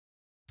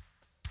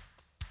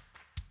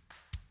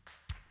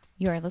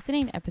You are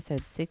listening to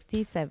episode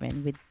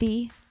 67 with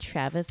the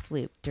Travis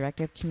Loop,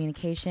 Director of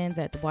Communications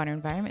at the Water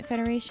Environment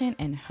Federation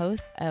and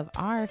host of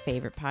our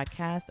favorite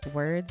podcast,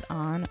 Words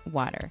on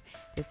Water.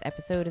 This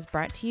episode is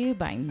brought to you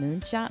by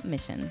Moonshot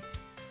Missions.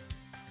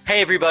 Hey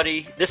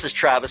everybody, this is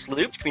Travis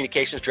Loop,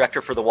 Communications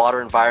Director for the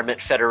Water Environment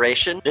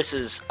Federation. This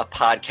is a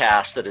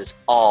podcast that is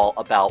all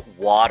about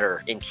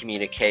water in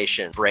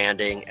communication,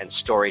 branding, and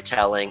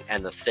storytelling,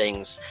 and the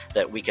things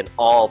that we can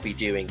all be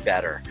doing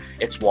better.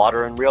 It's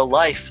water in real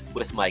life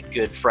with my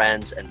good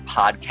friends and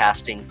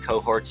podcasting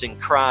cohorts in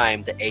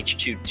crime, the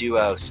H2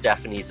 duo,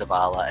 Stephanie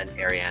Zavala and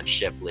Ariane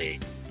Shipley.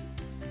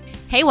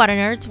 Hey water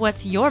nerds,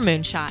 what's your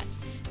moonshot?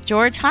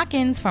 George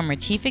Hawkins, former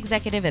Chief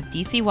Executive of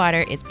DC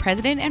Water, is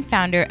President and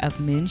founder of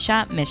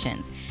Moonshot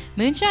Missions.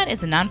 Moonshot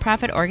is a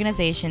nonprofit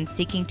organization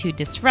seeking to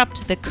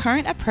disrupt the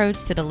current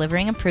approach to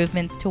delivering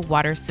improvements to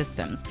water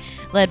systems.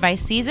 Led by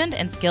seasoned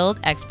and skilled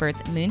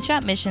experts,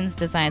 Moonshot Missions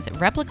designs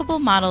replicable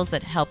models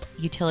that help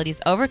utilities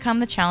overcome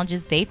the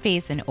challenges they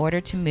face in order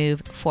to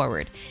move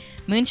forward.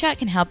 Moonshot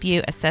can help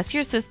you assess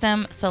your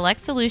system, select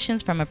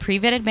solutions from a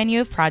pre-vetted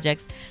menu of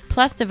projects,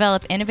 plus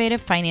develop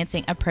innovative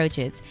financing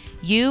approaches.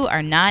 You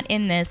are not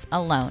in this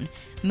alone.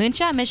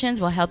 Moonshot Missions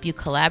will help you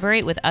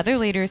collaborate with other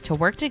leaders to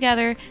work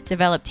together,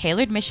 develop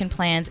tailored mission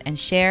plans, and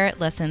share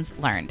lessons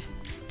learned.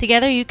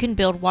 Together you can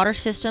build water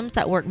systems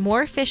that work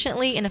more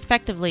efficiently and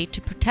effectively to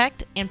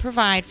protect and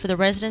provide for the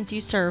residents you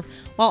serve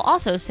while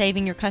also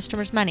saving your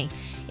customers money.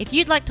 If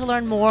you'd like to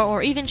learn more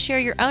or even share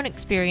your own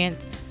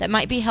experience that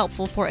might be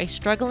helpful for a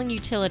struggling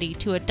utility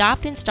to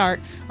adopt and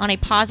start on a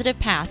positive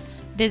path,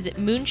 visit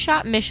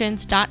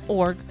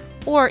moonshotmissions.org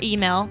or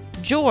email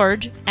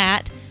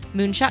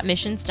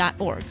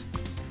george@moonshotmissions.org.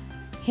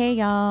 Hey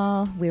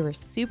y'all, we were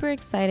super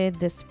excited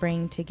this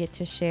spring to get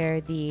to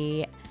share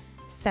the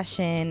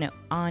session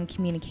on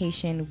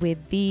communication with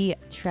the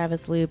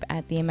Travis Loop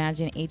at the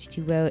Imagine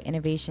H2O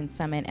Innovation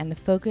Summit, and the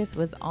focus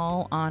was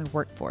all on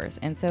workforce.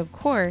 And so, of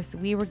course,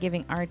 we were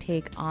giving our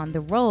take on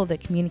the role that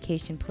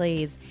communication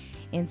plays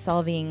in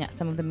solving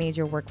some of the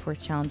major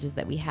workforce challenges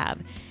that we have.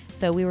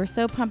 So we were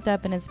so pumped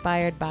up and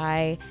inspired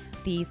by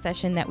the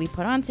session that we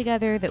put on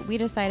together that we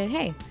decided,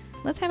 hey,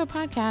 let's have a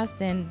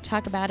podcast and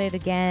talk about it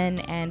again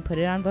and put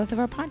it on both of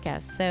our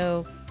podcasts.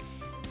 So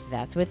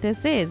that's what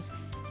this is.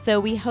 So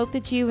we hope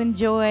that you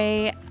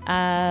enjoy,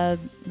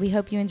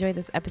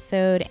 this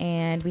episode,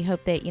 and we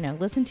hope that,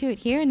 listen to it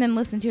here and then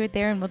listen to it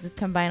there, and we'll just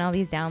combine all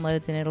these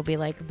downloads, and it'll be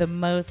like the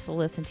most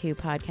listened to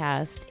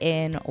podcast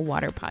in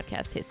water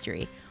podcast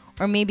history,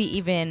 or maybe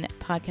even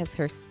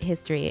podcast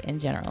history in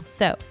general.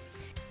 So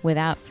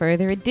without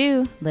further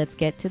ado, let's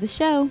get to the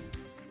show.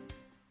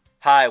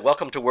 Hi,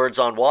 welcome to Words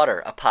on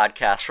Water, a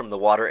podcast from the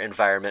Water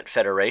Environment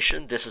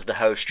Federation. This is the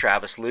host,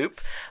 Travis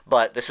Loop,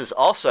 but this is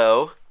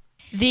also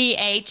the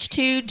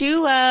H2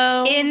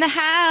 duo in the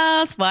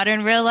house, Water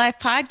in Real Life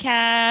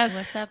podcast.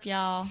 What's up,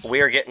 y'all?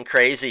 We are getting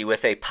crazy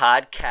with a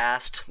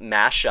podcast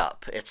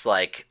mashup. It's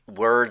like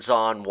Words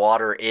on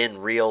Water in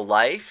Real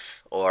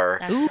Life, or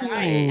That's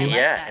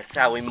right. It's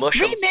how we mush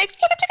them. Remix.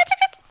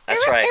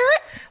 That's right.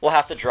 We'll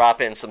have to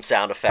drop in some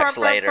sound effects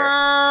later.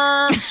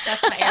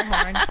 That's my air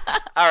horn.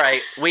 All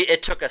right,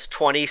 it took us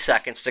 20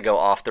 seconds to go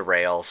off the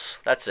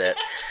rails. That's it.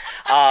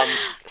 Would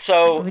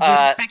you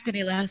expect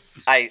any less?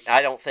 I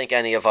don't think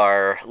any of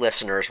our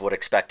listeners would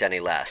expect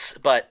any less.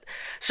 But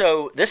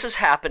so this is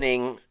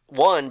happening,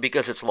 one,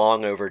 because it's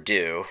long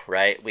overdue,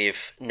 right?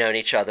 We've known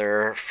each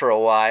other for a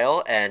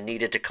while and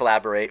needed to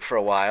collaborate for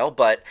a while,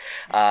 but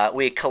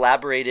we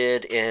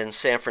collaborated in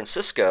San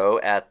Francisco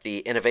at the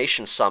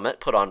Innovation Summit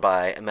put on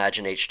by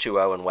Imagine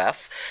H2O and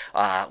WEF,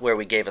 where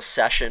we gave a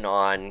session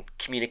on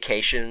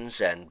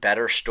communications and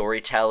better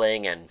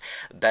storytelling and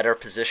better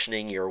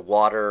positioning your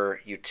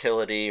water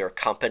utility or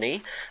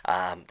company.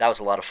 That was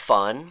a lot of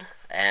fun.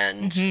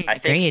 And I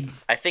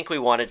think we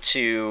wanted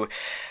to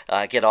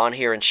get on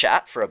here and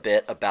chat for a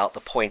bit about the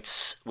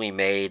points we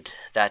made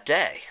that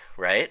day,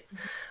 right?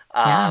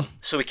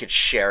 So we could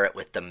share it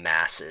with the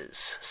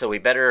masses. So we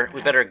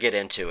better get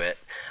into it.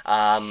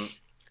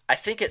 I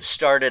think it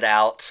started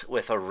out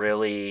with a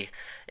really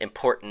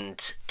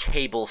important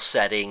table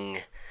setting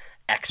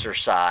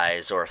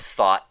exercise or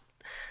thought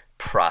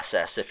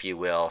process, if you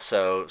will.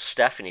 So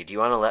Stephanie, do you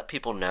want to let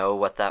people know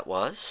what that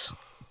was?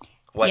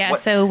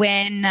 So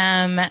when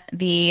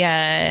the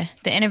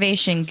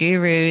innovation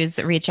gurus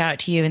reach out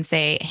to you and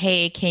say,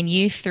 hey, can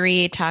you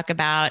three talk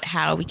about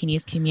how we can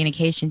use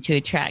communication to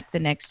attract the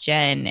next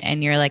gen?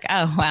 And you're like,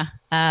 oh, wow,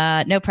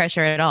 no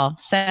pressure at all.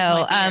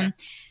 So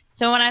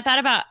so when I thought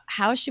about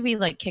how should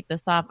we kick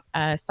this off,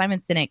 Simon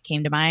Sinek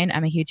came to mind.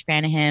 I'm a huge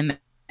fan of him.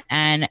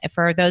 And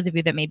for those of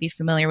you that may be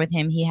familiar with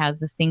him, he has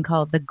this thing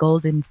called the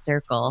golden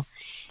circle.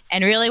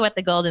 And really what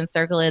the golden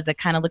circle is, it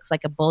kind of looks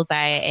like a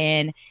bullseye.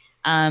 And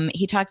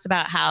he talks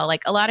about how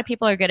a lot of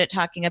people are good at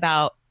talking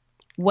about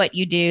what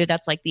you do.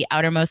 That's the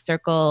outermost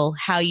circle.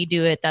 How you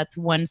do it, that's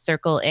one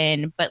circle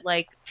in. But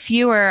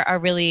fewer are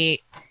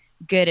really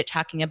good at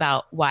talking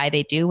about why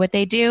they do what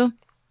they do.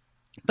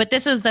 But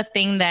this is the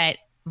thing that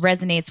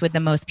resonates with the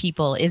most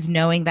people is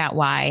knowing that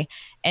why.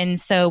 And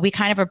so we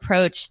kind of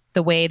approached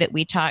the way that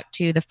we talked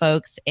to the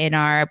folks in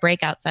our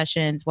breakout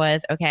sessions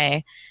was,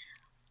 okay,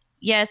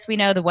 yes, we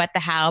know the what, the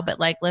how, but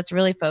like, let's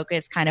really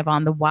focus kind of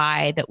on the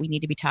why that we need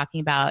to be talking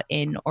about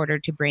in order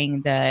to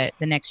bring the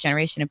next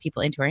generation of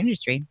people into our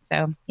industry.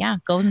 So yeah,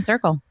 golden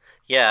circle.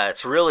 Yeah,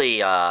 it's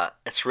really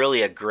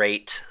a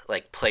great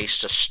like place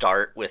to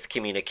start with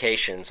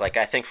communications. Like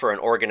I think for an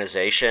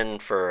organization,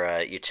 for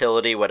a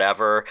utility,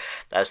 whatever,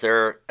 as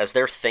they're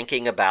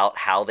thinking about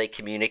how they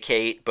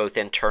communicate both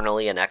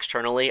internally and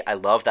externally, I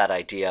love that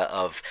idea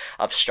of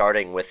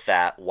starting with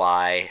that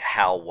why,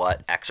 how,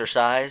 what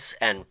exercise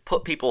and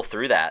put people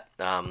through that.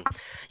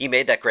 You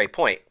made that great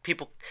point.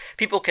 People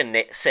can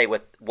say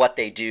what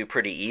they do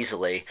pretty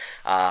easily,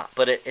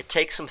 but it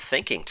takes some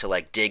thinking to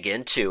like dig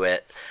into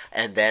it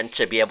and then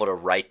to be able to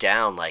write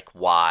down like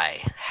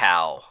why,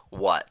 how,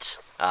 what.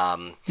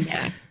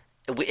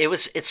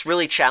 It's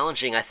really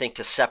challenging, I think,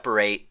 to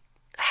separate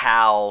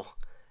how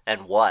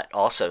and what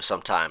also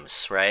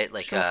sometimes, right?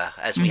 Like sure.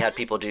 As we had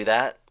people do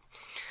that.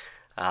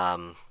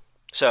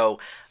 So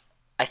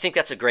I think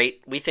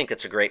we think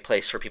it's a great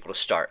place for people to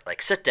start.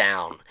 Like sit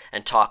down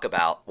and talk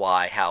about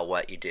why, how,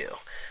 what you do.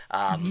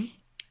 And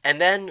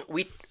then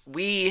we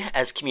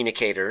as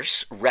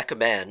communicators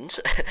recommend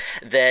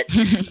that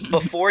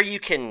before you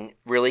can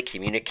really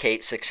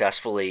communicate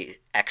successfully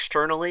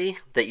externally,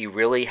 that you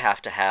really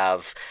have to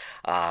have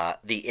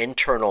the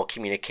internal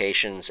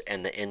communications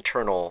and the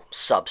internal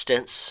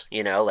substance.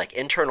 You know, like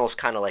internal's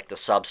kind of like the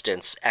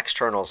substance,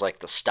 external's like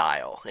the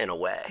style in a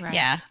way. Right.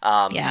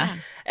 Yeah.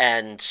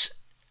 And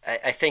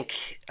I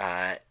think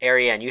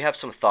Ariane, you have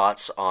some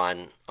thoughts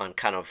on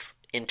kind of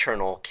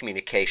internal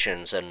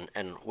communications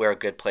and where a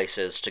good place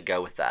is to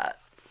go with that.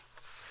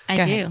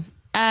 I do.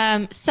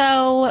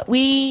 So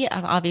we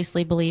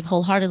obviously believe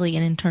wholeheartedly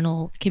in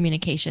internal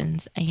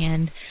communications,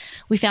 and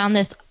we found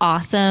this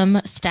awesome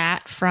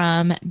stat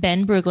from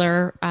Ben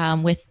Brugler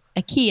with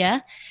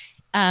IKEA.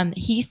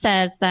 He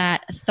says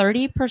that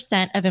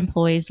 30% of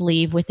employees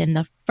leave within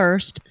the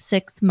first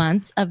 6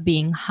 months of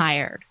being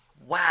hired.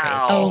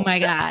 Wow. Oh my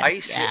God. Are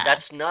you serious?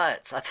 That's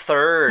nuts. A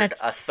third.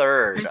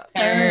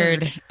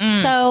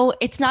 So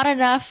it's not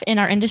enough in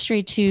our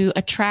industry to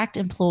attract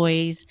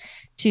employees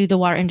to the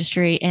water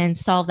industry and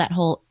solve that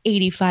whole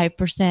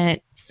 85%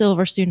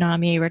 silver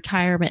tsunami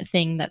retirement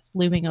thing that's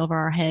looming over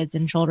our heads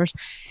and shoulders.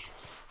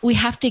 We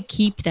have to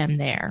keep them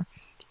there.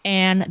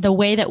 And the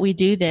way that we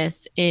do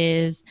this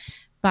is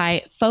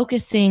by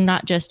focusing,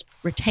 not just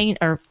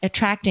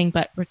attracting,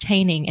 but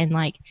retaining and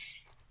like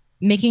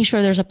making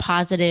sure there's a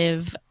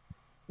positive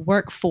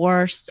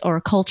workforce or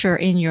culture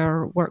in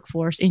your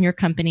workforce, in your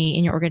company,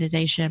 in your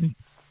organization.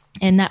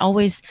 And that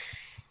always,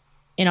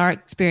 in our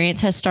experience,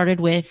 has started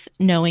with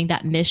knowing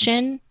that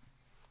mission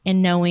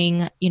and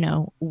knowing,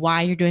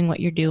 why you're doing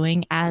what you're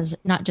doing as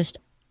not just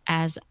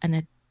as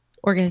an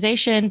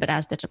organization, but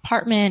as the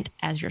department,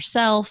 as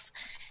yourself.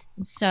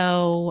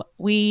 So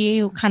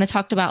we kind of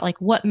talked about like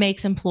what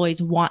makes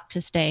employees want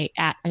to stay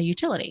at a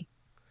utility.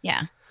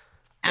 Yeah.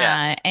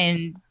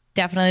 And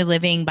definitely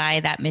living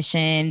by that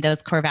mission,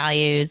 those core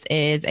values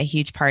is a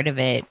huge part of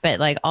it. But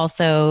like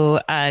also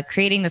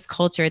creating this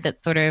culture that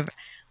sort of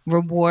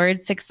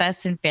rewards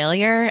success and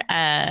failure.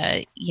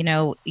 It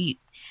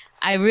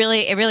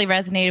really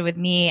resonated with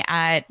me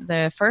at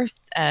the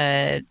first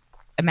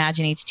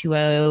Imagine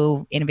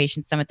H2O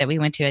Innovation Summit that we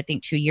went to, I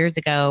think 2 years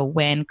ago,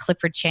 when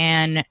Clifford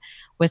Chan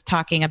was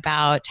talking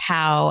about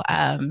how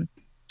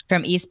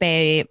from East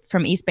Bay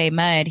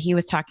Mud, he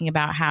was talking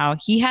about how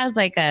he has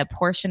like a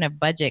portion of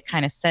budget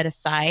kind of set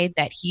aside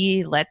that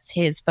he lets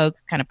his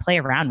folks kind of play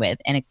around with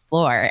and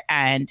explore.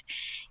 And,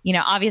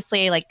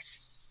 obviously like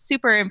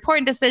super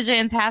important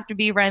decisions have to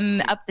be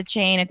run up the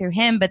chain and through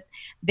him, but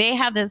they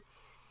have this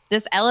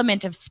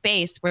element of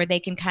space where they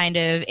can kind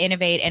of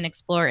innovate and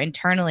explore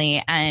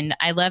internally. And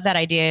I love that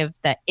idea of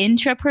the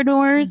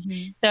intrapreneurs.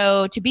 Mm-hmm.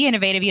 So to be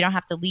innovative, you don't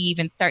have to leave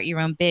and start your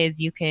own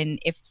biz. You can,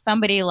 if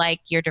somebody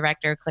like your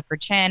director,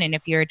 Clifford Chan, and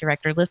if you're a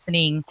director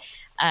listening,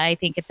 I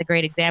think it's a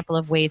great example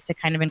of ways to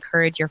kind of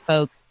encourage your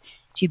folks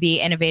to be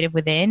innovative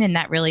within. And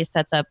that really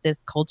sets up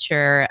this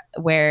culture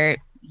where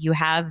you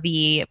have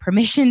the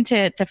permission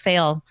to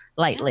fail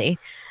lightly.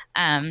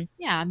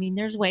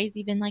 There's ways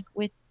even like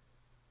with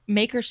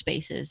maker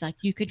spaces, like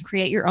you could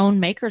create your own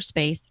maker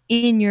space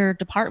in your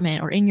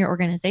department or in your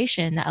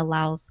organization that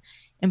allows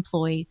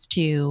employees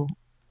to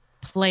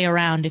play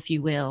around, if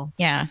you will.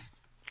 Yeah.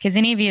 Because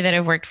any of you that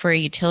have worked for a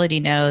utility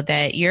know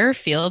that your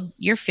field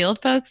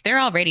folks, they're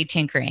already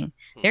tinkering.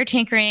 They're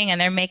tinkering and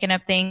they're making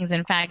up things.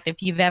 In fact,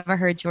 if you've ever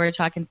heard George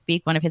Hawkins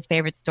speak, one of his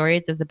favorite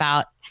stories is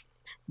about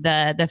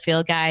the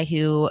field guy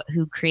who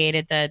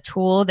created the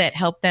tool that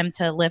helped them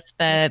to lift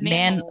the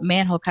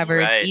manhole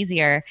covers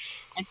easier.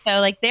 And so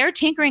like they're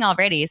tinkering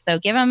already. So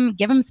give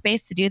them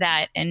space to do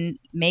that and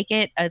make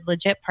it a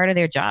legit part of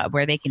their job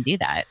where they can do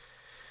that.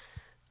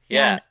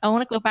 Yeah. And I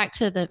want to go back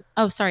to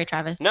sorry,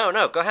 Travis. No,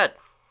 go ahead.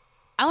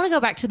 I want to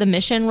go back to the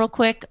mission real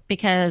quick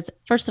because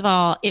first of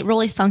all, it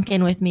really sunk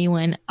in with me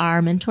when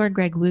our mentor,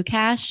 Greg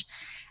Wukash,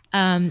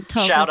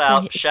 told Shout us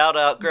out, shout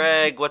out,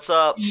 Greg. What's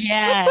up?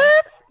 yes,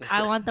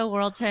 I want the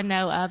world to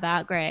know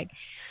about Greg.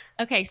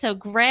 Okay, so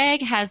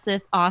Greg has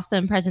this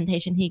awesome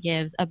presentation he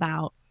gives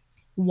about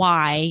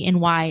why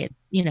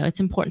it's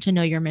important to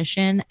know your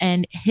mission.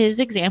 And his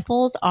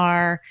examples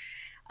are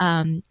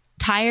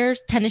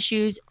tires, tennis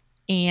shoes,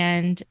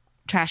 and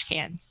trash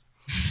cans.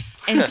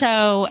 And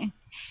so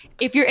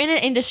if you're in an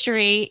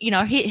industry,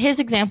 his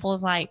example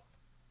is like,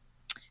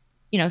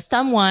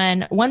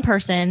 one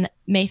person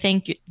may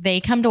think they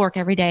come to work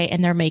every day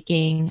and they're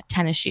making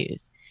tennis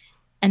shoes.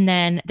 And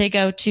then they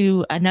go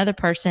to another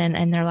person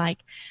and they're like,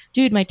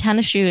 dude, my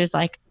tennis shoe is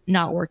like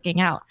not working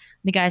out.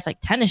 The guy's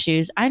like, tennis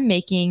shoes? I'm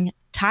making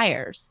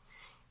tires.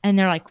 And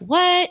they're like,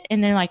 what?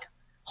 And they're like,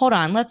 hold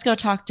on, let's go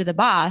talk to the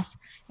boss.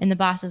 And the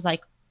boss is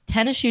like,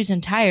 tennis shoes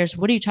and tires?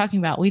 What are you talking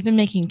about? We've been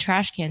making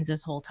trash cans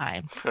this whole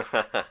time.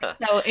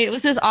 So it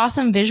was this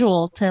awesome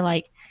visual to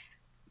like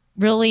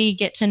really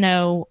get to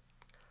know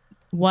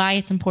why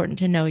it's important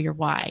to know your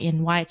why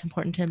and why it's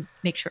important to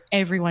make sure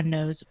everyone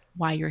knows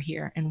why you're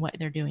here and what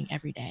they're doing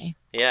every day.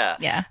 Yeah.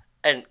 Yeah.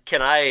 And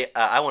can I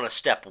want to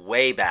step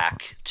way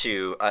back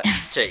to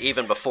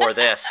even before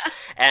this.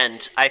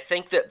 And I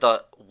think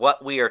that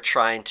what we are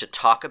trying to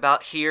talk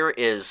about here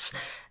is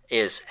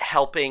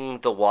helping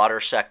the water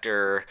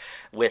sector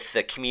with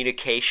the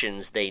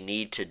communications they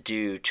need to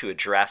do to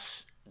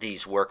address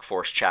these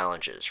workforce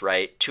challenges,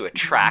 right? To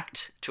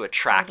attract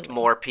totally.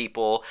 More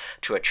people,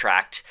 to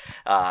attract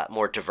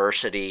more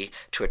diversity,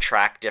 to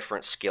attract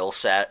different skill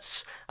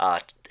sets,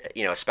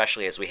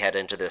 especially as we head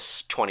into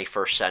this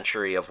 21st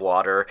century of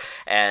water.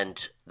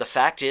 And the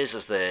fact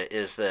is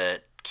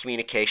the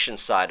communication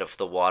side of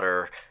the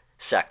water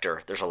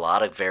sector, there's a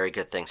lot of very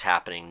good things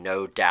happening,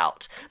 no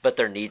doubt, but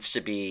there needs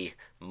to be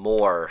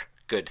more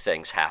good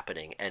things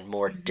happening and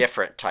more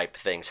different type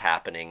things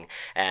happening.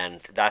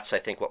 And that's, I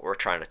think, what we're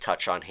trying to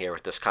touch on here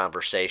with this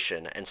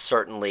conversation. And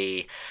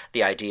certainly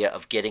the idea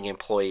of getting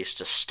employees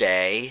to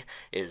stay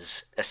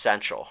is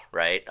essential,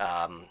 right?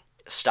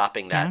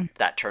 Stopping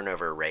that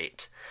turnover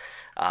rate.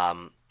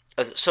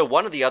 So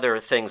one of the other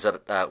things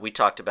that we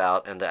talked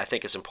about and that I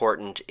think is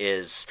important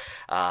is,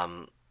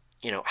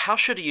 how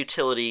should a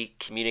utility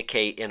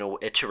communicate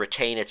to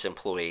retain its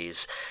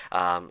employees?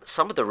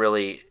 Some of the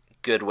really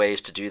good ways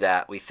to do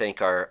that, we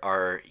think,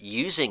 are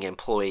using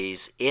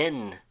employees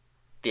in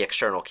the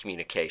external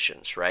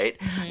communications, right?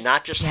 Mm-hmm.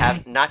 Not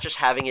just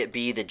having it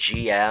be the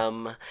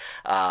GM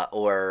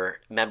or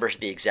members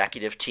of the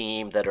executive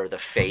team that are the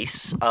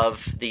face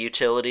of the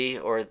utility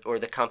or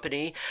the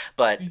company,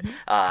 but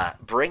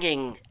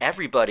bringing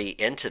everybody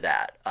into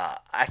that.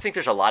 I think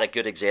there's a lot of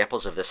good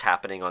examples of this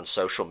happening on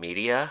social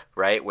media,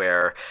 right?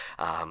 Where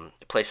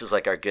places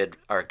like our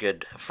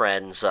good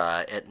friends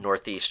at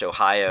Northeast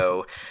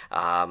Ohio,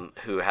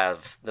 who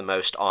have the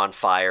most on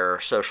fire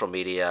social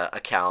media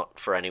account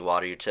for any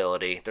water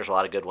utility. There's a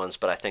lot of good ones,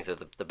 but I think they're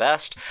the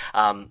best.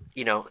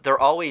 They're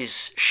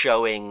always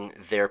showing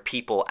their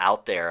people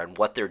out there and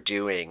what they're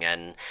doing,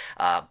 and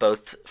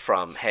both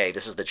from, hey,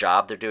 this is the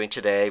job they're doing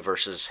today,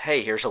 versus,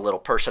 hey, here's a little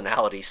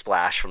personality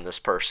splash from this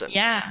person.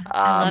 Yeah,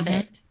 I love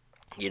it.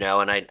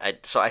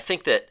 So I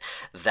think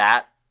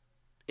that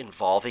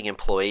involving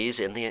employees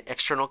in the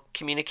external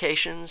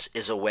communications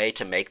is a way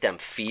to make them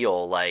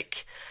feel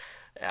like,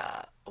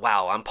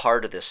 wow, I'm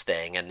part of this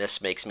thing, and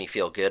this makes me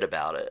feel good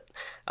about it.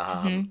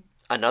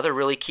 Another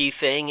really key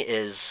thing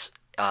is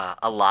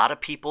a lot of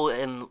people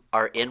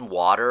are in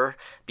water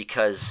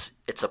because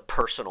it's a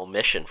personal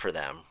mission for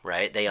them,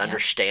 right? They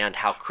understand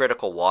how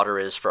critical water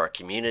is for our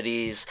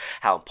communities,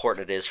 how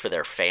important it is for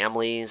their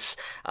families.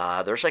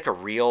 There's like a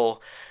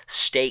real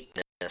stake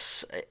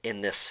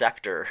in this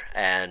sector,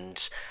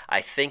 and I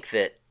think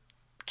that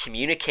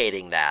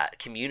communicating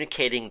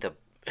the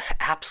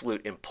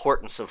absolute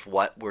importance of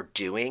what we're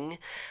doing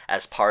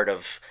as part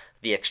of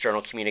the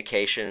external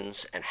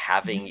communications and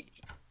having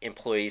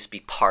employees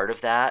be part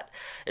of that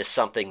is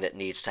something that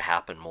needs to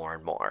happen more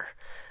and more.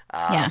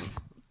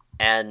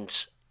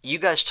 And you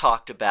guys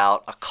talked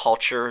about a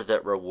culture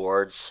that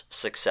rewards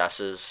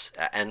successes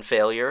and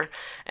failure,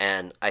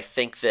 and I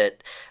think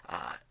that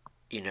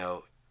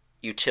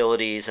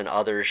utilities and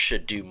others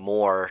should do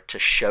more to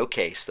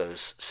showcase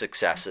those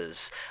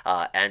successes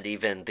and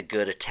even the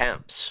good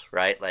attempts,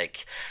 right?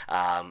 Like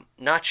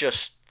not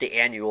just the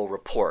annual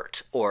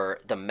report or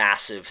the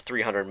massive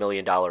 $300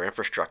 million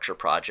infrastructure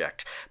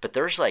project, but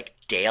there's like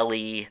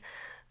daily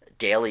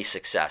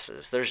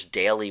successes. There's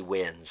daily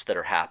wins that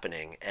are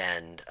happening,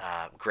 and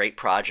great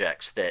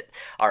projects that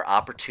are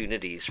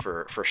opportunities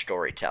for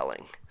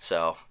storytelling.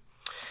 So.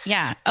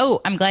 Yeah.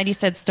 Oh, I'm glad you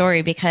said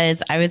story,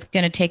 because I was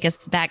going to take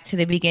us back to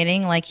the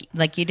beginning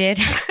like you did.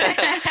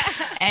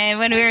 And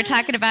when we were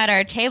talking about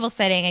our table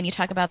setting, and you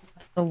talk about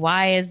the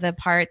why is the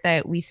part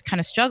that we kind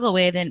of struggle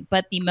with,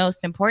 but the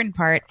most important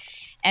part.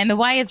 And the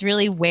why is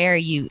really where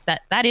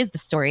that is the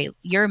story.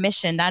 Your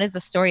mission, that is the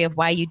story of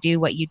why you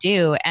do what you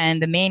do.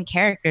 And the main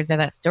characters of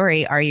that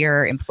story are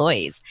your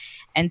employees.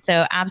 And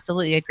so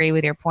absolutely agree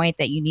with your point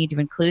that you need to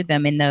include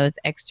them in those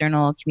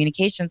external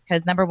communications,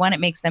 because number one, it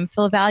makes them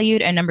feel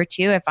valued. And number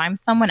two, if I'm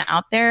someone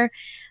out there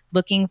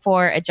looking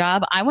for a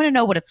job, I want to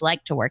know what it's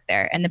like to work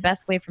there. And the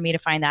best way for me to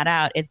find that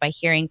out is by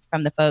hearing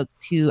from the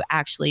folks who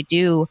actually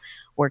do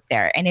work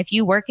there. And if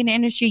you work in the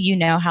industry, you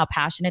know how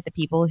passionate the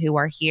people who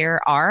are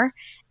here are.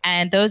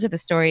 And those are the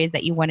stories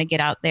that you want to get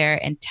out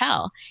there and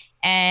tell.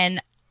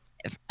 And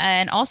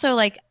also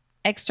like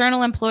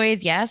external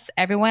employees, yes,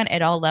 everyone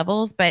at all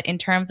levels. But in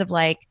terms of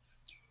like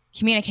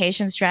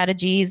communication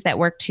strategies that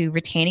work to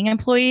retaining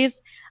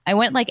employees, I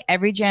went like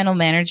every general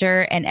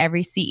manager and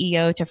every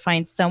CEO to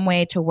find some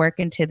way to work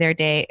into their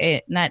day.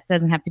 It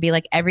doesn't have to be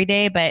like every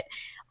day, but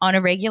on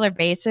a regular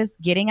basis,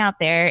 getting out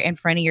there in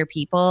front of your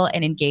people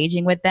and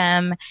engaging with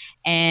them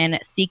and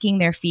seeking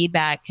their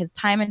feedback. Because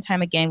time and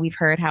time again, we've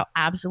heard how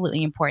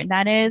absolutely important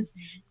that is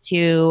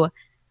to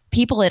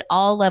people at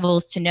all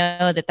levels, to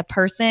know that the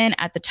person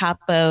at the top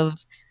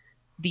of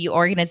the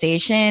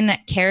organization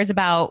cares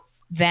about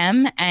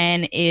them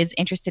and is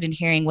interested in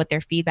hearing what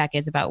their feedback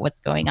is about what's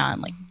going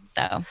on. Like,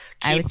 so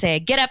I would say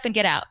get up and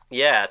get out.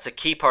 Yeah, it's a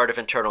key part of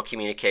internal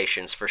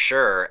communications for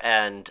sure.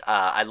 And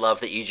I love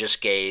that you just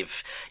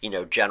gave,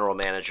 general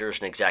managers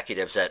and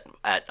executives at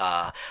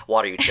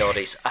water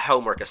utilities a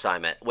homework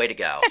assignment. Way to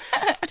go.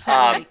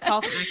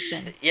 Call to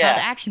action. Yeah.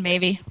 Call to action,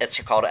 baby. It's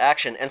your call to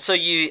action. And so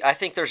I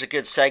think there's a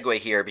good segue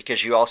here,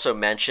 because you also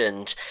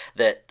mentioned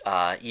that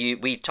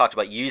we talked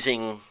about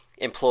using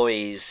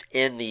employees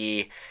in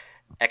the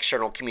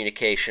external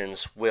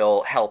communications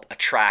will help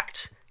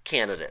attract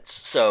candidates.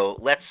 So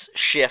let's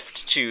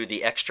shift to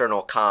the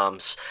external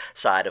comms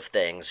side of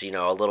things,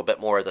 a little bit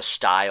more of the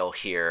style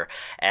here,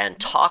 and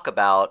talk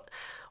about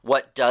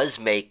what does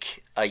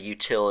make a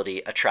utility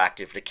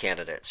attractive to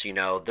candidates.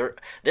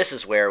 This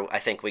is where I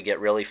think we get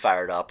really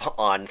fired up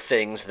on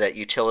things that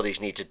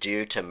utilities need to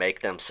do to make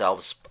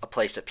themselves a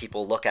place that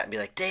people look at and be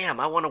like, damn,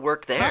 I want to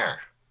work there.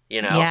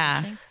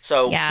 Yeah.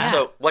 So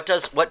what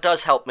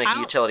does help make a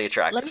utility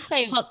attractive? Let me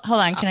say, hold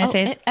on. Can I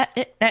say?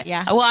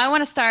 Yeah. Well, I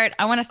want to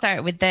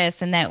start with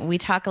this, and that we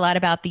talk a lot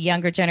about the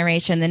younger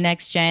generation, the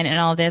next gen, and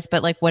all this.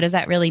 But like, what does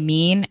that really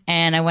mean?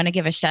 And I want to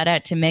give a shout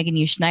out to Megan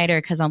U.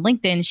 Schneider, because on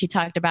LinkedIn she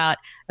talked about,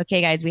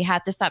 okay, guys, we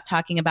have to stop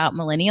talking about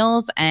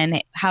millennials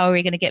and how are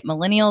we going to get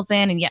millennials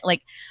in? And yet,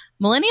 like,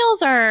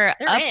 millennials are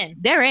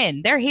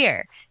they're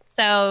here.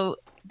 So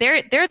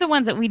they're the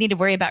ones that we need to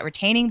worry about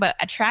retaining, but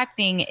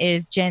attracting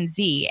is Gen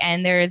Z.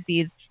 And there's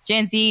these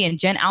Gen Z and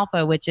Gen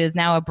Alpha, which is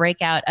now a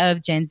breakout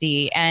of Gen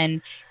Z,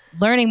 and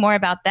learning more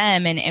about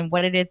them and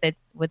what it is that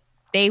what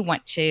they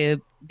want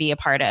to be a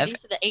part of.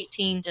 These are the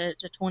 18 to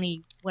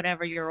 20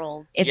 whatever year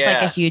olds. It's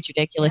like a huge,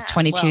 ridiculous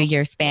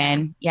 22-year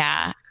span.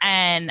 Yeah.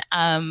 And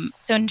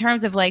so in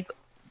terms of like,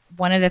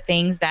 one of the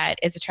things that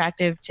is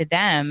attractive to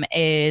them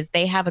is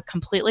they have a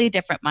completely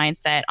different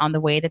mindset on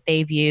the way that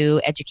they view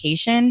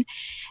education.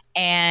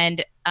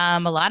 And a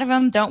lot of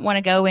them don't want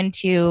to go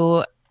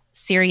into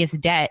serious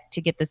debt to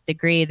get this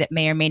degree that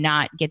may or may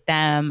not get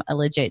them a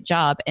legit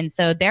job. And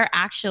so they're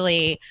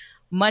actually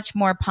much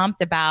more pumped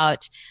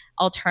about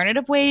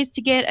alternative ways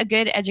to get a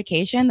good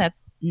education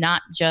that's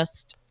not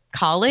just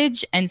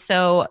college. And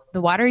so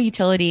the water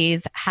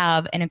utilities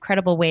have an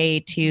incredible way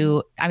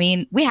to,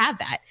 we have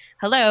that.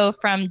 Hello,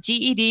 from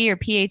GED or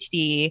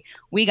PhD,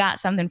 we got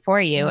something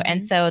for you. Mm-hmm.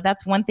 And so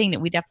that's one thing that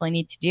we definitely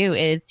need to do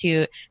is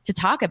to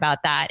talk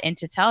about that and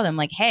to tell them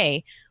like,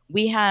 hey,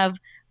 we have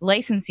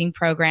licensing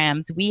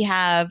programs. We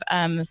have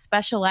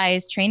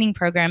specialized training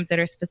programs that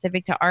are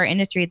specific to our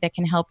industry that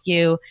can help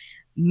you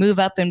move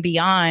up and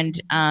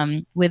beyond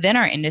within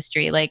our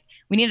industry. Like,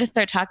 we need to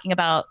start talking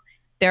about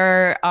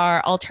there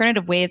are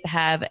alternative ways to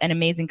have an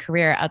amazing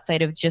career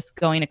outside of just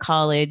going to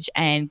college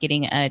and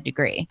getting a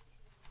degree.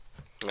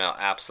 No,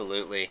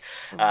 absolutely.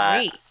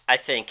 Great. I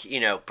think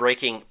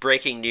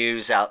breaking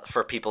news out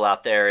for people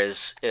out there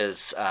is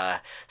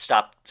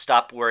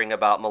stop worrying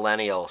about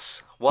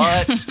millennials.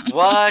 What?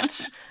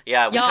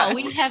 Yeah, y'all,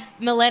 we have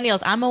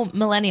millennials. I'm a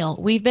millennial.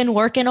 We've been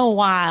working a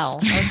while.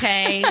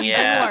 Okay, we've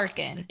been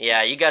working.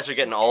 Yeah, you guys are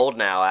getting old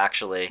now.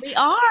 Actually, we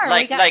are.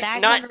 Like we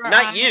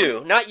not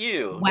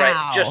you. Wow.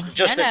 Right?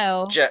 Just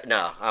no.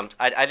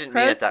 I didn't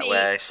mean it that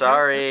way.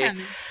 Sorry.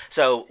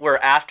 So we're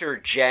after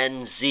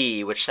Gen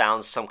Z, which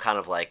sounds some kind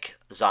of like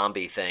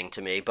zombie thing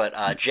to me,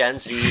 but Gen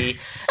Z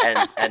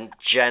and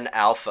Gen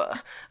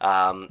Alpha.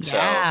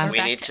 So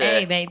we need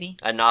to baby.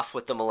 Enough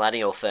with the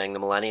millennial thing. The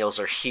millennials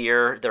are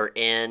here. They're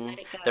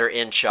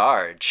in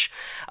charge.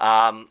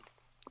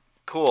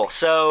 Cool.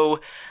 So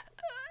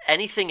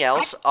anything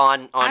else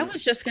on I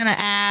was just gonna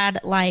add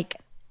like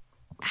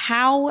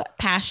how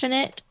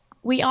passionate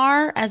we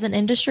are as an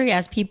industry,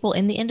 as people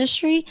in the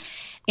industry,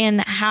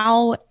 and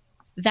how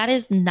that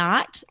is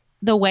not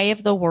the way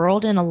of the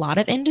world in a lot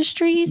of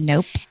industries.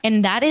 Nope.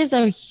 And that is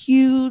a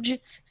huge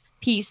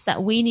piece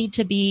that we need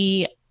to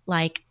be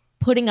like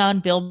putting on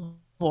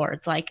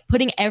billboards, like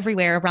putting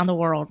everywhere around the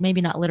world.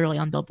 Maybe not literally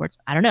on billboards.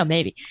 I don't know,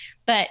 maybe.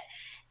 But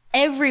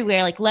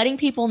everywhere, like letting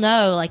people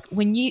know, like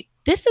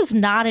this is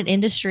not an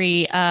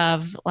industry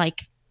of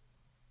like,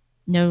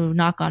 no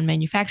knock on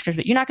manufacturers,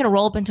 but you're not going to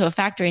roll up into a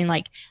factory and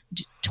like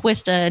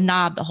twist a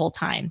knob the whole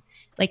time.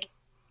 Like,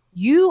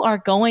 you are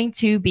going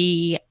to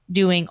be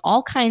doing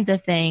all kinds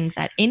of things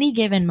at any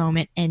given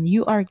moment, and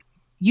you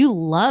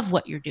love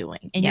what you're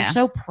doing, and you're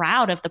so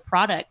proud of the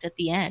product at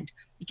the end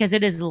because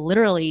it is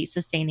literally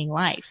sustaining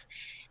life.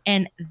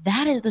 And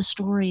that is the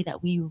story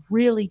that we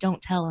really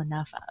don't tell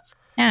enough of.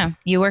 Yeah,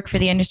 you work for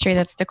the industry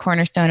that's the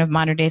cornerstone of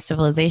modern day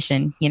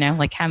civilization. You know,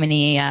 like how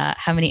many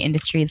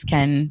industries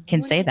can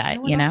say that?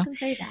 No one else can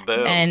say that.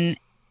 Boom. And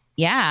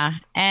yeah,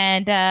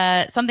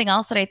 and something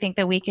else that I think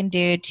that we can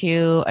do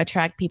to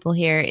attract people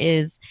here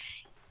is,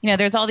 you know,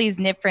 there's all these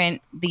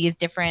different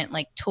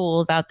like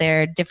tools out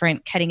there,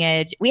 different cutting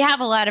edge. We have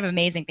a lot of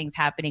amazing things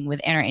happening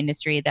within our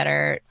industry that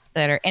are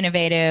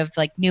innovative,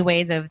 like new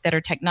ways that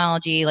are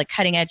technology, like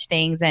cutting edge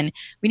things, and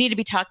we need to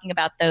be talking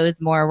about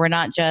those more. We're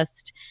not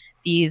just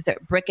these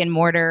brick and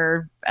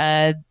mortar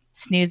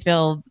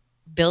Snoozeville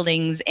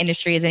buildings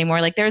industries anymore.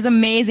 Like there's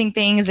amazing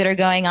things that are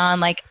going on,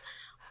 like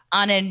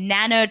on a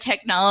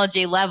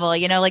nanotechnology level.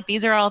 You know, like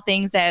these are all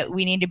things that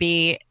we need to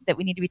be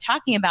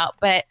talking about,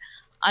 but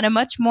on a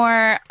much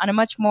more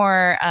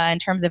in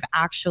terms of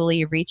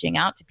actually reaching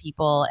out to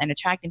people and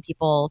attracting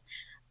people.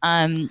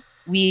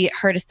 We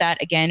heard a stat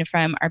again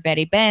from our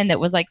Betty Ben that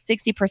was like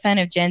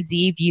 60% of Gen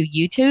Z view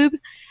YouTube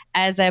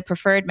as a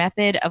preferred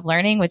method of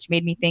learning, which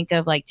made me think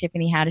of like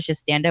Tiffany Haddish's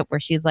stand-up, where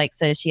she's like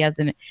says she has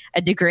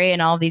a degree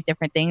in all these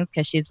different things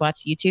because she's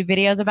watched YouTube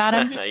videos about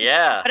them.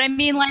 Yeah. But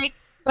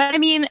I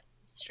mean,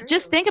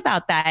 just think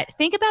about that.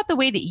 Think about the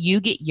way that you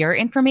get your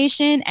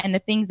information and the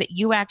things that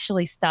you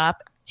actually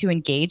stop to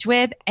engage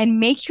with,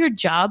 and make your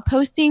job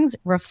postings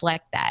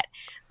reflect that.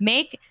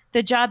 Make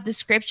the job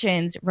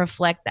descriptions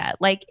reflect that.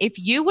 Like if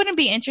you wouldn't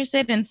be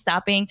interested in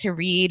stopping to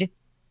read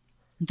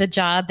the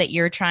job that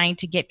you're trying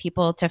to get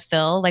people to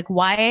fill, like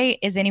why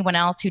is anyone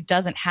else who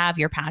doesn't have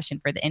your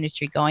passion for the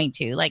industry going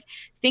to? Like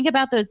think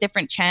about those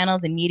different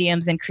channels and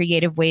mediums and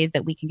creative ways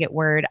that we can get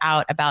word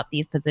out about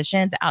these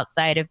positions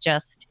outside of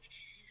just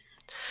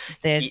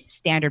the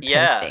standard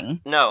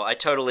posting. No, I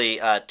totally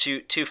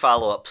two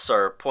follow-ups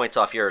or points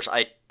off yours.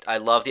 I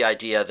love the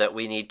idea that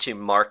we need to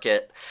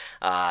market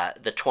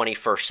the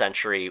 21st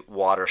century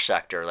water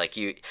sector. Like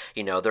you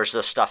know, there's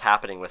this stuff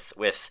happening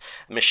with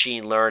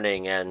machine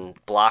learning and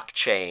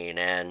blockchain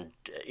and,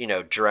 you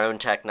know, drone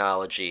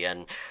technology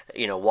and,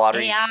 you know,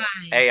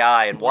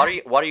 AI and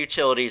water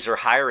utilities are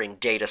hiring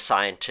data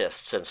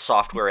scientists and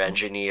software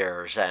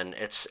engineers, and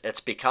it's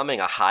becoming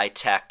a high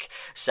tech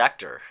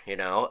sector, you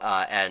know,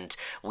 and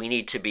we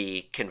need to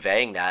be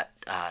conveying that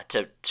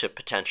to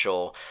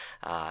potential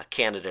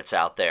candidates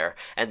out there.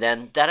 And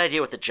then that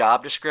idea with the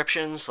job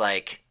descriptions,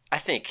 like I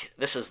think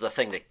this is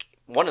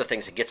one of the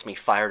things that gets me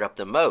fired up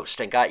the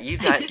most and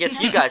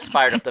gets you guys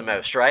fired up the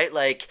most, right?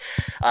 Like,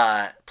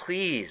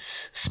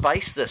 please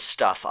spice this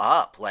stuff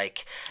up.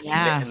 Like,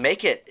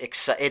 make it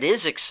it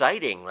is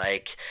exciting.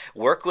 Like,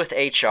 work with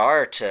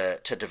HR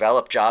to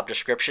develop job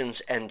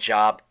descriptions and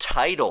job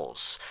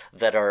titles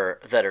that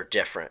are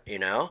different, you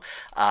know,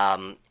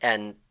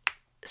 and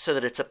so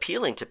that it's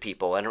appealing to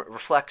people and it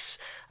reflects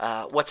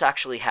what's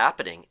actually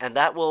happening. And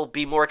that will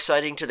be more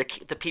exciting to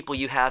the people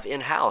you have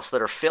in-house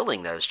that are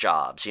filling those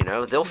jobs. You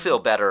know, they'll feel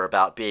better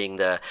about being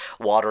the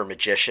water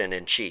magician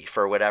in chief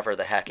or whatever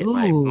the heck it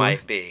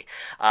might be.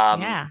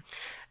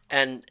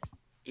 And,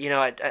 you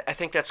know, I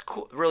think that's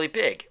cool, really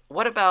big.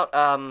 What about,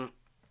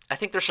 I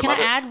think there's some Can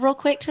other... I add real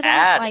quick to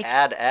that?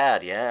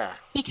 Add, yeah.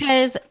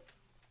 Because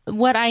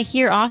what I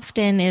hear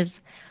often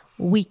is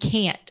we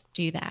can't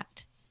do that.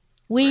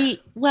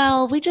 We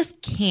just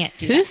can't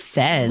do that. Who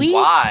says?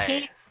 Why?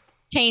 Can't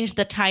change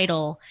the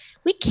title.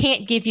 We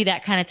can't give you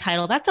that kind of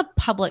title. That's a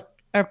public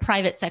or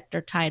private sector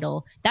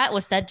title. That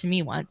was said to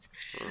me once.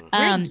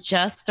 We're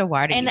just a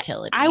water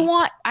utility.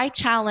 I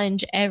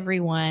challenge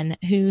everyone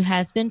who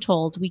has been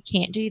told we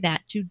can't do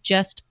that to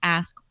just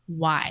ask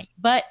why.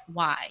 But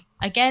why?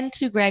 Again,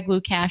 to Greg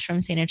Wukash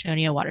from San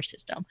Antonio Water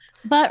System.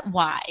 But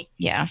why?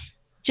 Yeah.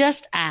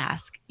 Just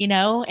ask, you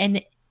know,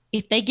 and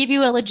if they give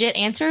you a legit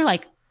answer,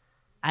 like,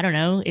 I don't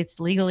know, it's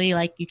legally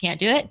like you can't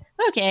do it.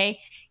 Okay.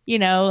 You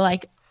know,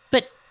 like,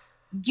 but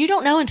you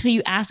don't know until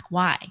you ask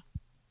why.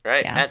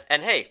 Right. Yeah.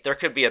 And hey, there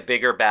could be a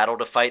bigger battle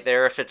to fight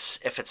there if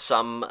it's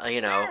some, you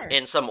know,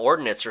 in some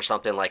ordinance or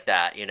something like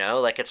that, you know,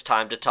 like it's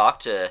time to talk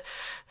to.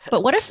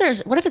 But what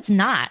if it's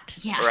not?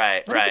 Yeah.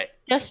 Right. What if it's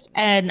just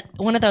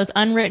one of those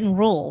unwritten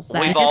rules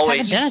that We've just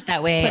always haven't done it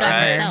that way. put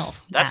on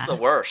yourself. That's the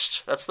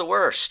worst. That's the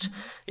worst.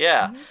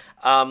 Yeah.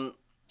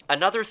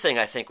 Another thing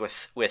I think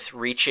with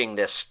reaching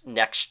this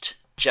next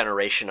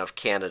generation of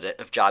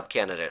job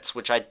candidates,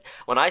 which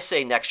when I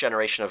say next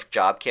generation of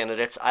job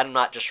candidates, I'm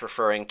not just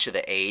referring to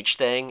the age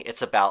thing.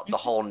 It's about the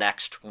whole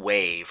next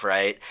wave,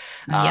 right?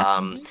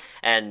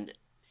 And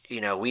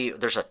you know,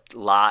 there's a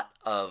lot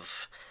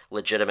of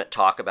legitimate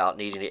talk about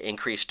needing to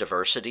increase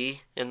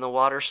diversity in the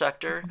water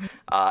sector,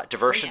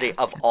 diversity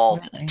of all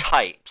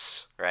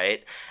types,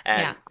 right?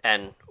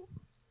 And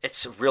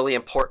it's really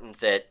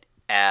important that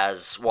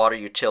as water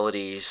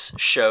utilities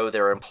show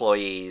their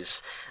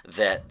employees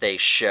that they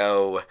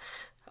show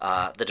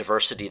the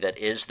diversity that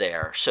is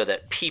there, so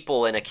that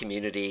people in a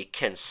community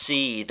can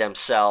see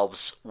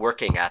themselves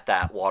working at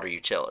that water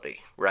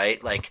utility,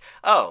 right? Like,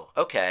 oh,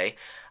 okay,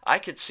 I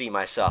could see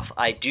myself.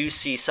 I do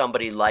see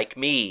somebody like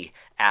me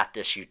at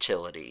this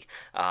utility.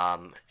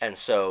 And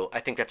so I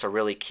think that's a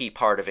really key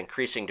part of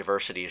increasing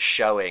diversity, is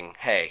showing,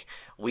 hey,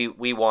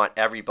 we want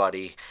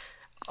everybody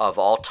of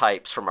all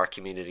types from our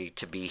community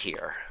to be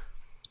here.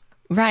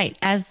 Right.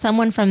 As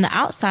someone from the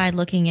outside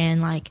looking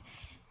in, like,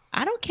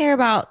 I don't care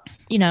about,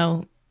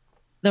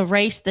 the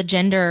race, the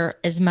gender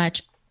as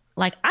much.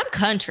 Like, I'm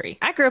country.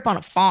 I grew up on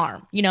a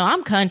farm.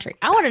 I'm country.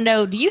 I want to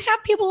know, do you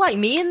have people like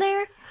me in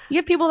there? You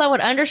have people that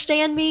would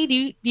understand me?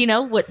 Do you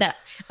know what that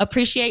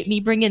appreciate me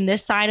bringing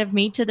this side of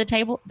me to the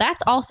table?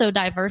 That's also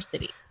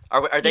diversity.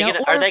 Are they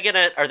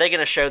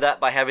gonna show that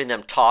by having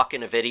them talk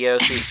in a video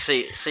so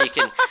you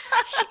can?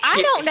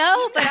 I don't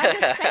know, but I'm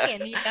just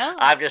saying,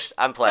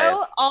 I'm playing.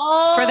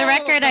 For the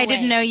record, I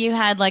didn't know you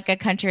had like a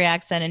country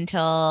accent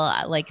until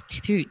like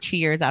two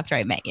years after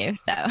I met you.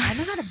 So I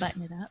know how to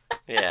button it up.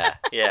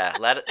 Yeah.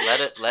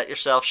 Let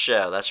yourself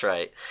show. That's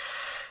right.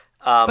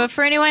 But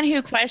for anyone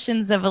who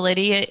questions the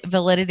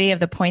validity of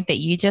the point that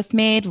you just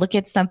made, look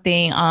at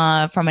something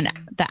from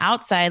the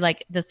outside,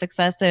 like the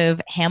success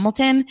of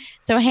Hamilton.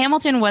 So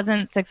Hamilton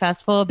wasn't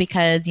successful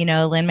because,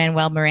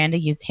 Lin-Manuel Miranda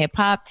used hip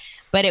hop,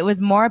 but it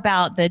was more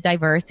about the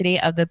diversity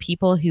of the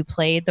people who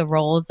played the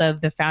roles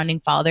of the founding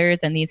fathers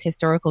and these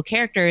historical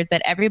characters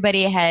that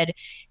everybody had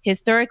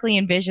historically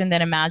envisioned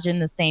and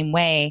imagined the same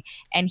way.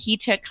 And he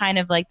took kind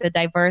of like the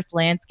diverse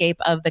landscape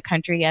of the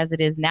country as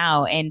it is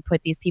now and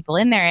put these people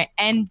in there.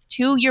 And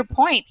to your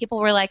point, people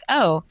were like,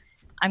 oh,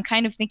 I'm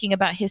kind of thinking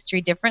about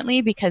history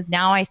differently because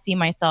now I see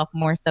myself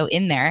more so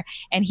in there.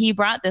 And he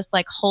brought this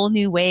like whole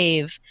new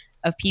wave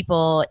of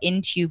people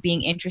into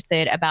being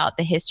interested about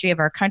the history of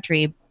our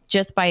country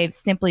just by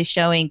simply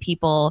showing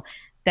people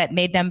that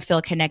made them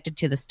feel connected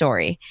to the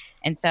story.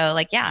 And so,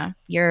 like, yeah,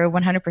 you're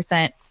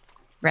 100%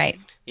 right.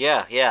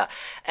 Yeah.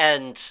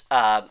 And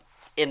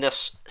in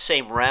this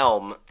same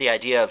realm, the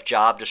idea of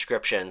job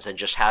descriptions and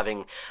just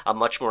having a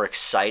much more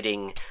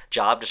exciting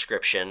job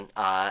description,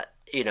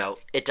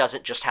 it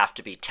doesn't just have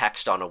to be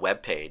text on a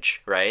web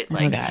page, right?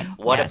 Like,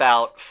 what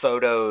about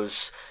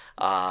photos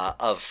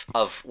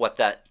of what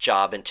that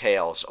job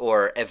entails,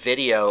 or a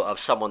video of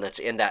someone that's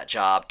in that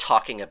job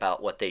talking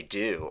about what they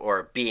do,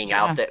 or being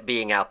out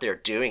there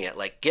doing it?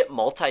 Like, get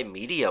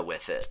multimedia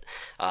with it,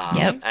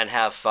 and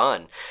have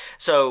fun.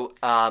 So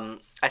I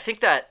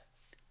think that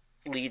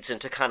leads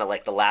into kind of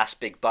like the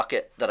last big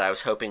bucket that I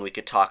was hoping we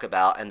could talk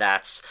about, and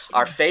that's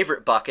our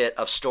favorite bucket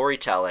of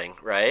storytelling,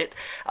 right?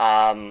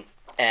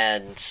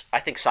 And I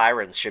think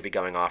sirens should be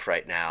going off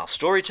right now.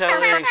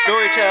 Storytelling.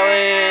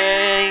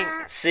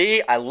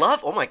 See,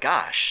 oh my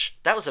gosh,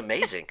 that was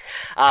amazing.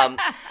 And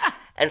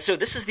so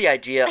this is the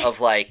idea of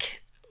like,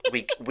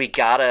 we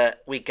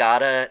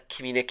gotta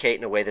communicate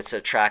in a way that's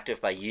attractive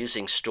by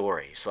using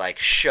stories. Like,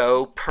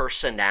 show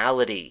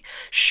personality,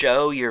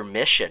 show your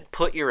mission,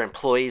 put your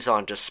employees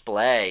on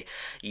display,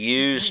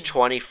 use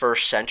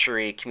 21st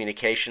century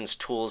communications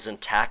tools and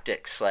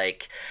tactics.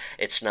 Like,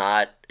 it's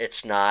not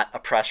a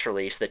press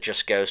release that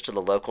just goes to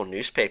the local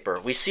newspaper.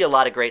 We see a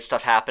lot of great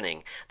stuff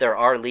happening. There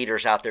are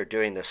leaders out there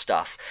doing this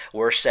stuff.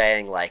 We're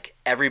saying, like,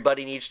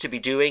 everybody needs to be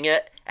doing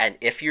it, and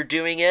if you're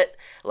doing it,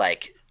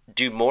 like,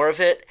 do more of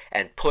it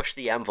and push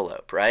the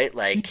envelope, right?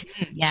 Like,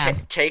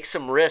 take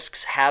some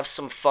risks, have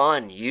some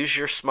fun, use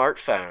your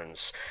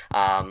smartphones,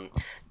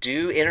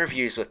 do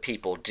interviews with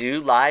people, do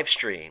live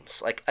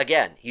streams. Like,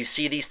 again, you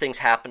see these things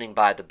happening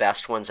by the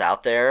best ones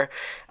out there.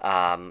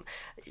 Don't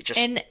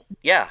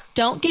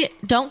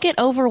get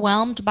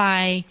overwhelmed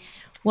by,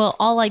 well,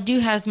 all I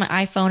do has my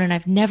iPhone and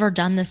I've never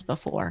done this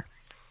before.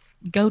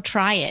 Go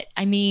try it.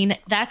 I mean,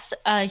 that's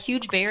a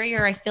huge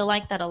barrier. I feel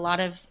like that a lot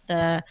of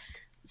the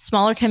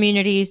smaller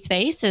communities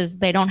face is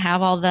they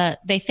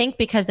think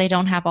because they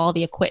don't have all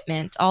the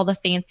equipment, all the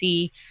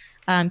fancy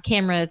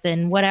cameras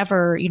and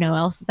whatever,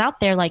 else is out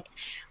there, like,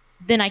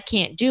 then I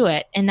can't do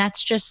it. And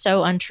that's just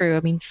so untrue.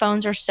 I mean,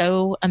 phones are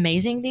so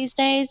amazing these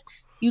days.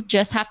 You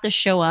just have to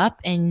show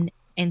up and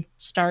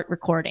start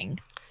recording.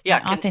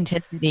 Yeah,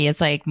 authenticity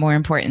is like more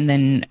important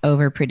than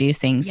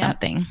overproducing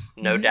something.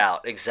 No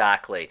doubt.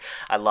 Exactly.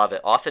 I love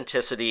it.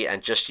 Authenticity,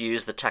 and just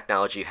use the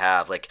technology you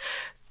have. Like,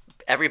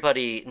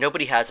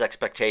 nobody has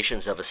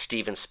expectations of a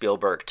Steven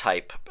Spielberg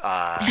type,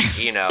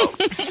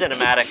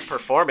 cinematic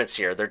performance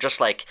here. They're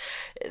just like,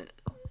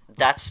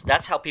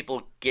 that's how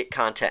people get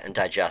content and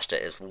digest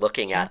it, is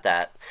looking at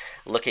that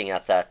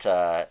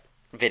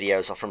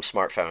videos from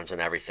smartphones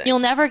and everything. You'll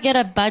never get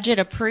a budget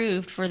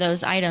approved for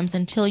those items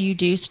until you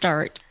do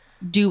start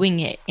doing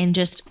it and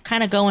just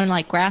kind of going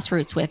like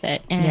grassroots with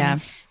it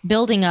and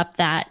building up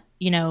that,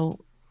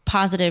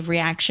 positive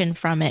reaction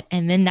from it.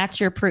 And then that's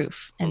your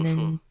proof. And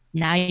then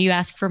now you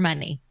ask for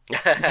money.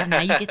 And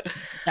now you get the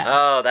stuff.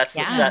 Oh,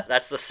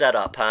 that's the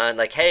setup, huh?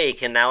 Like, hey,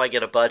 now I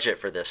get a budget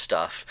for this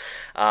stuff?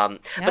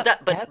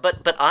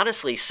 But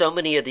honestly, so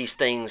many of these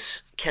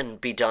things can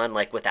be done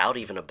like without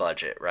even a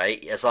budget,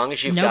 right? As long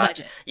as No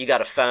budget. you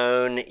got a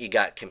phone, you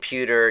got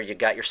computer, you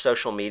got your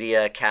social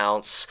media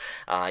accounts,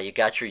 you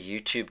got your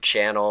YouTube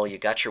channel, you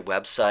got your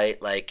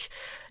website, like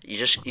you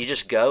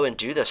just go and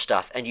do this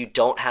stuff, and you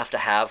don't have to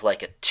have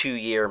like a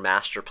 2-year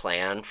master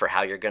plan for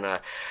how you're gonna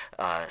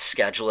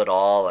schedule it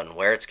all and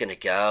where it's gonna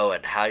go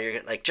and how you're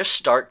gonna, like, just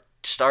start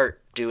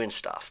doing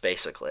stuff,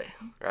 basically,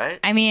 right?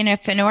 I mean,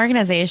 if an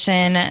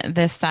organization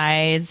the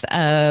size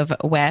of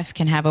WEF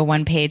can have a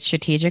one-page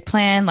strategic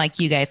plan, like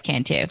you guys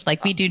can too.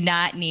 Like, we do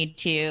not need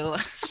to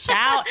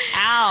Shout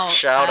out.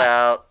 Shout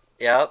out.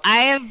 Yep. I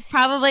have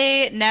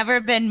probably never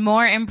been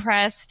more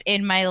impressed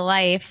in my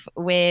life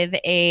with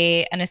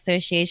an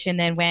association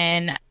than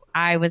when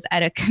I was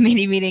at a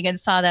committee meeting and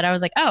saw that. I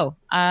was like, oh,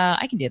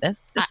 I can do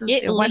this. This is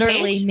It one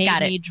literally page. made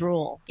Got me it.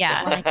 drool.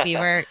 Yeah, like we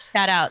were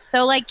shout out.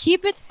 So like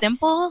keep it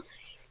simple,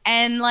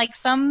 and like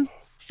some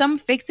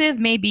fixes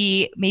may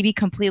be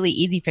completely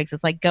easy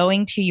fixes, like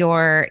going to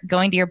your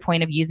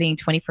point of using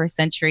 21st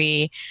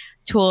century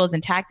tools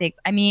and tactics.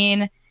 I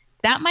mean,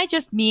 that might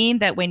just mean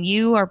that when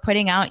you are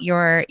putting out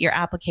your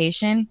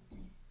application,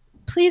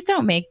 please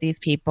don't make these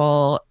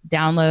people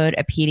download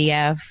a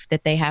PDF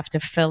that they have to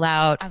fill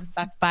out I was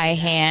about to by say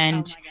that.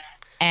 hand Oh my God.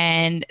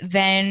 and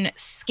then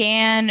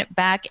scan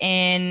back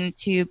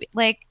into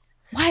like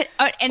what?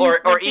 And Or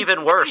like,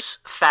 even worse,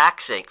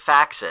 fax it,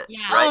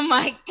 Yeah. right? Oh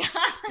my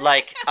God.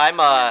 Like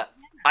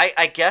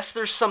I guess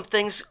there's some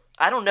things,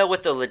 I don't know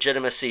what the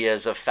legitimacy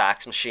is of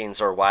fax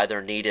machines or why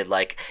they're needed.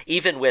 Like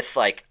even with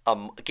like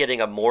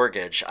getting a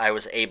mortgage, I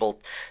was able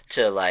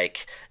to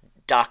like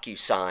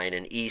DocuSign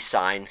and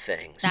e-sign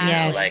things. You know,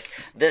 Yes. like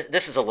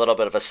this is a little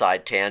bit of a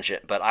side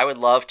tangent, but I would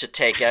love to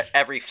take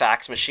every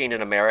fax machine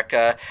in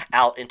America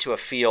out into a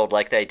field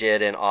like they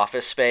did in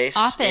Office Space.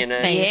 Office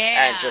Space.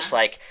 Yeah. And just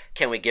like,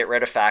 can we get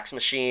rid of fax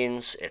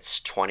machines? It's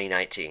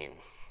 2019.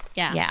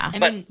 Yeah. Yeah. I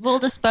But- mean, we'll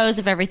dispose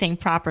of everything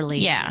properly.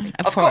 Yeah,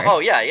 of Of course. course. Oh,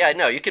 yeah.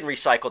 No, you can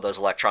recycle those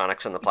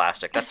electronics and the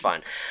plastic. That's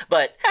fine.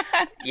 But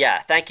yeah,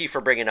 thank you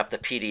for bringing up the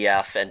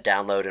PDF and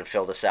download and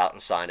fill this out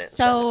and sign it. And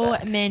send it So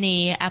back.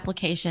 many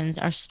applications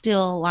are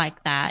still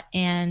like that.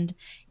 And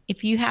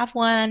if you have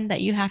one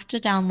that you have to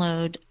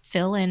download,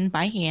 fill in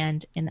by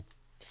hand, and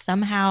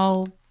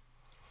somehow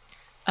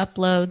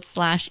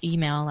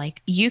upload/email, like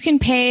You can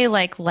pay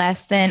like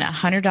less than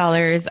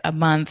 $100 a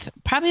month.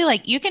 Probably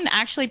like you can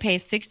actually pay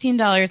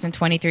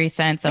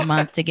 $16.23 a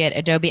month to get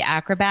Adobe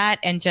Acrobat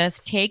and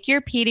just take your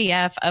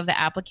PDF of the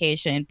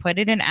application, put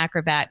it in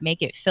Acrobat,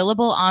 make it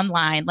fillable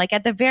online. Like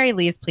at the very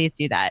least, please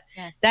do that.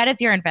 That is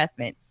your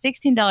investment.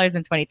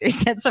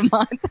 $16.23 a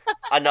month.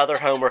 Another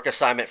homework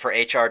assignment for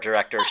HR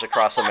directors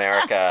across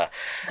America.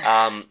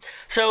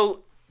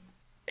 So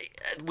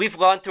we've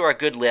gone through our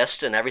good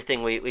list and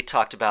everything we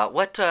talked about.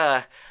 What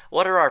are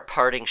our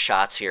parting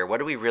shots here? What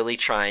are we really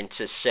trying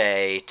to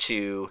say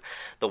to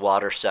the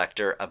water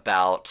sector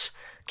about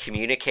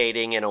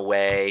communicating in a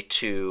way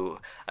to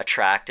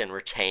attract and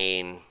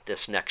retain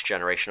this next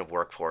generation of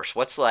workforce?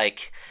 What's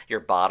like your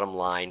bottom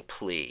line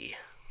plea?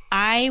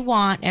 I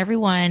want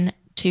everyone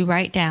to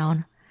write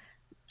down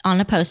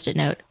on a Post-it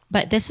note,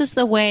 but this is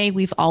the way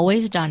we've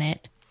always done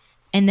it.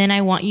 And then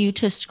I want you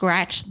to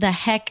scratch the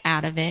heck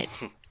out of it.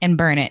 And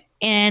burn it.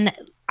 And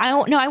I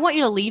want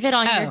you to leave it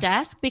on Oh. your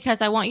desk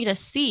because I want you to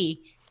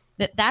see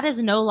that that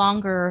is no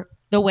longer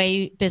the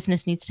way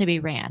business needs to be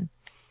ran.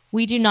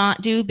 We do not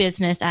do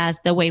business as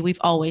the way we've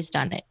always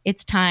done it.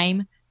 It's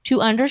time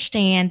to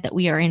understand that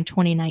we are in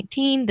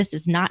 2019. This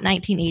is not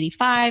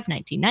 1985,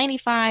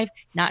 1995,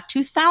 not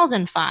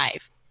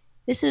 2005.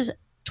 This is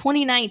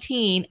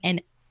 2019,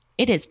 and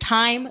it is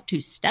time to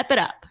step it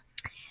up.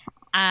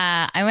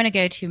 I want to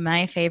go to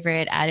my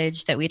favorite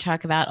adage that we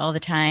talk about all the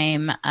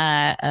time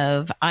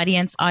of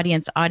audience,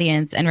 audience,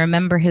 audience, and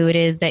remember who it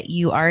is that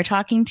you are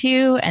talking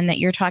to and that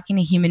you're talking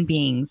to human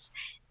beings.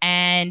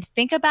 And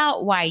think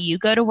about why you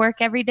go to work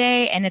every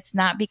day. And it's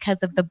not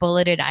because of the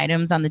bulleted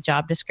items on the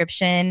job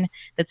description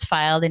that's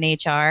filed in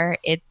HR.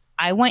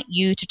 I want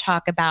you to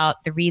talk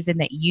about the reason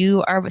that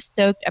you are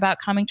stoked about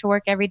coming to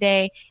work every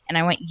day. And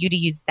I want you to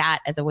use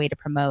that as a way to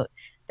promote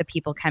the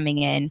people coming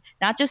in,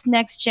 not just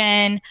next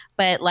gen,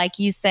 but like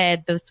you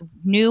said, this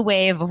new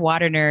wave of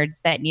water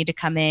nerds that need to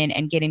come in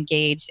and get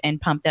engaged and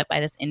pumped up by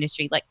this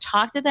industry. Like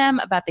talk to them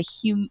about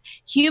the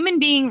human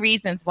being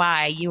reasons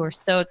why you are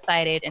so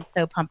excited and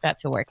so pumped up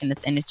to work in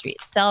this industry.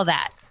 Sell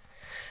that.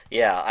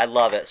 Yeah, I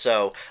love it.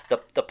 So the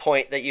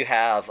point that you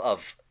have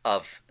of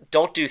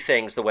don't do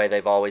things the way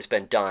they've always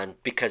been done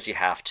because you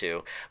have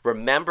to.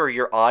 Remember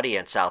your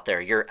audience out there.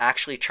 You're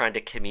actually trying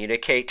to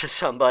communicate to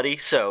somebody,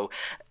 so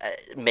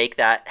make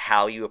that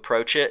how you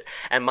approach it.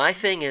 And my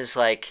thing is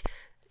like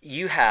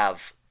you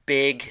have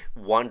big,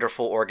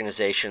 wonderful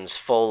organizations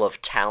full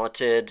of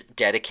talented,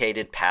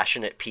 dedicated,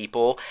 passionate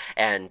people.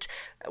 And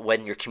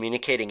when you're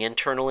communicating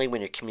internally, when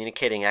you're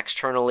communicating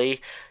externally,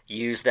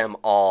 use them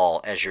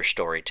all as your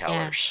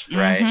storytellers,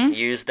 right? Mm-hmm.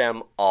 Use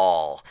them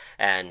all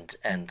and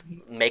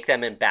make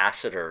them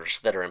ambassadors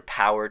that are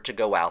empowered to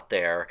go out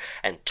there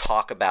and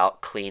talk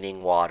about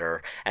cleaning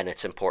water and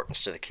its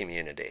importance to the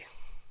community.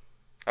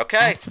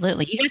 Okay.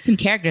 Absolutely. You got some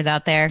characters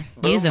out there.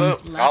 Boom, Use them.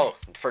 boom. Oh,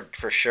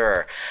 for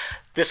sure.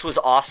 This was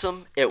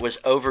awesome. It was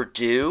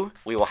overdue.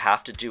 We will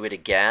have to do it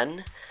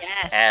again.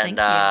 Yes. And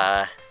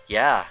thank you.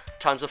 yeah,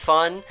 tons of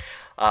fun.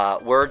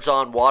 Words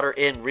on Water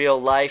in Real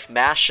Life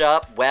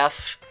mashup.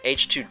 WEF,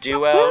 H2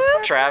 Duo,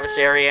 Travis,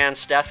 Ariane,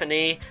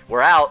 Stephanie.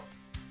 We're out.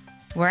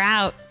 We're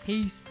out.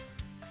 Peace.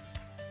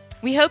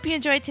 We hope you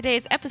enjoyed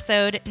today's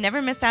episode.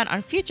 Never miss out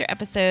on future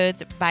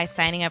episodes by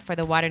signing up for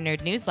the Water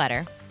Nerd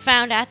newsletter.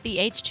 Found at the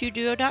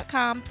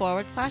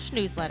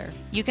h2duo.com/newsletter.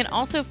 You can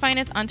also find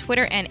us on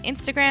Twitter and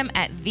Instagram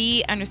at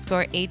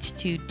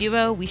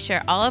 @the_H2Duo. We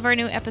share all of our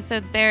new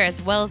episodes there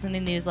as well as in the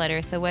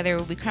newsletter. So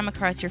whether we come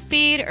across your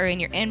feed or in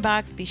your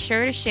inbox, be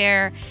sure to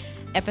share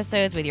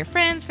episodes with your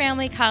friends,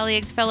 family,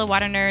 colleagues, fellow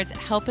water nerds.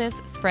 Help us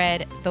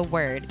spread the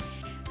word.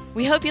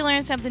 We hope you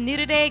learned something new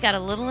today, got a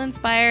little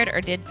inspired,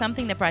 or did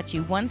something that brought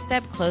you one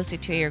step closer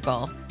to your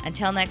goal.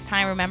 Until next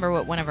time, remember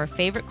what one of our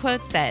favorite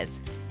quotes says: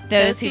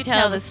 "Those who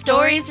tell the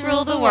stories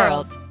rule the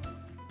world."